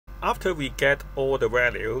after we get all the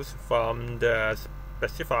values from the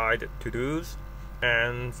specified to-dos,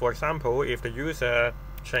 and for example, if the user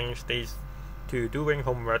changed this to doing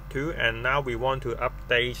homework 2 and now we want to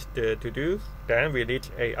update the to-dos, then we need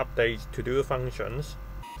a update to-do functions.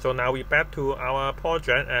 So now we back to our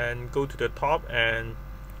project and go to the top and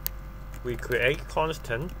we create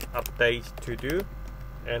constant update to-do.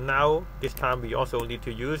 And now this time we also need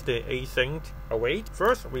to use the async await.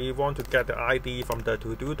 First we want to get the ID from the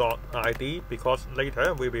to-do.id because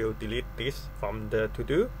later we will delete this from the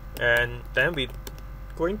to-do, and then we're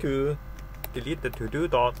going to delete the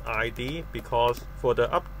to-do.id because for the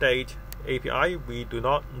update API we do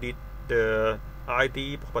not need the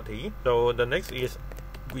ID property. So the next is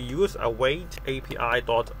we use await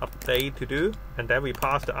API.update to-do, and then we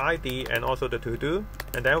pass the ID and also the to-do,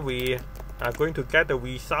 and then we are going to get the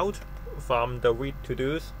result from the read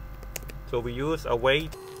to-dos. So we use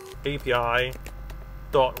await API.read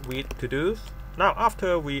to-dos. Now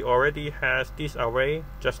after we already have this array,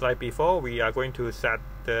 just like before, we are going to set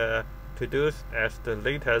the to-dos as the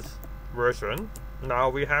latest version. Now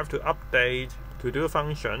we have to update to-do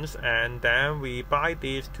functions, and then we bind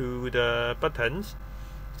these to the buttons.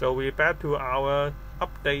 So we back to our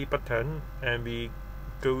update button and we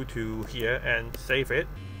go to here and save it.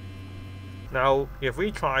 Now if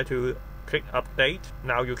we try to click update,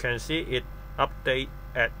 now you can see it update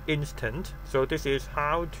at instant. So this is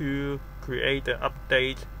how to create the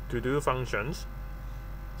update to-do functions.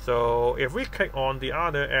 So if we click on the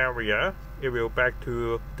other area, it will back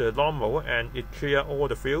to the normal and it clear all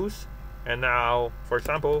the fields. And now, for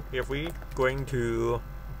example, if we going to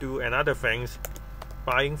do another things,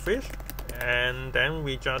 buying fish, and then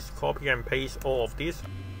we just copy and paste all of this,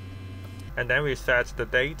 and then we set the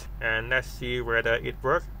date, and let's see whether it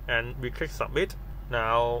works, and we click submit.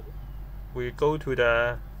 Now we go to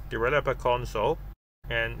the developer console,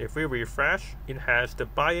 and if we refresh, it has the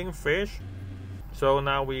buying fish. So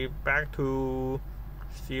now we back to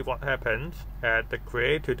see what happens at the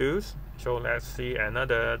create to-dos. So let's see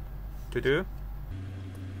another to-do.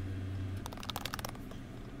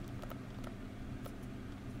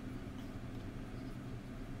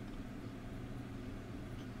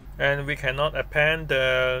 And we cannot append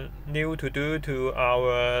the new to-do to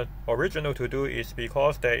our original to-do is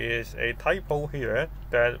because there is a typo here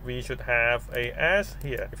that we should have a S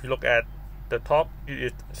here. If you look at the top, it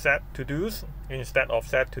is set to-dos instead of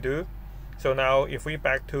set to-do. So now if we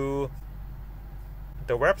back to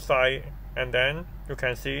the website, and then you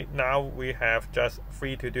can see now we have just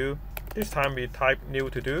 3 to-do. This time we type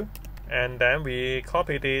new to-do, and then we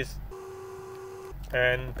copy this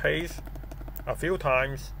and paste a few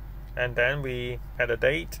times, and then we add a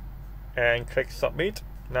date and click submit.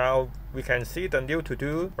 Now we can see the new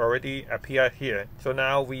to-do already appear here. So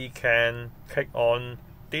now we can click on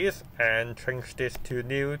this and change this to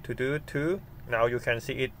new to-do 2. Now you can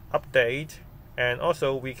see it update, and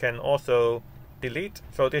also we can also delete.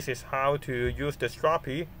 So this is how to use the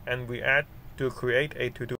Strapi, and we add to create a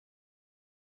to-do.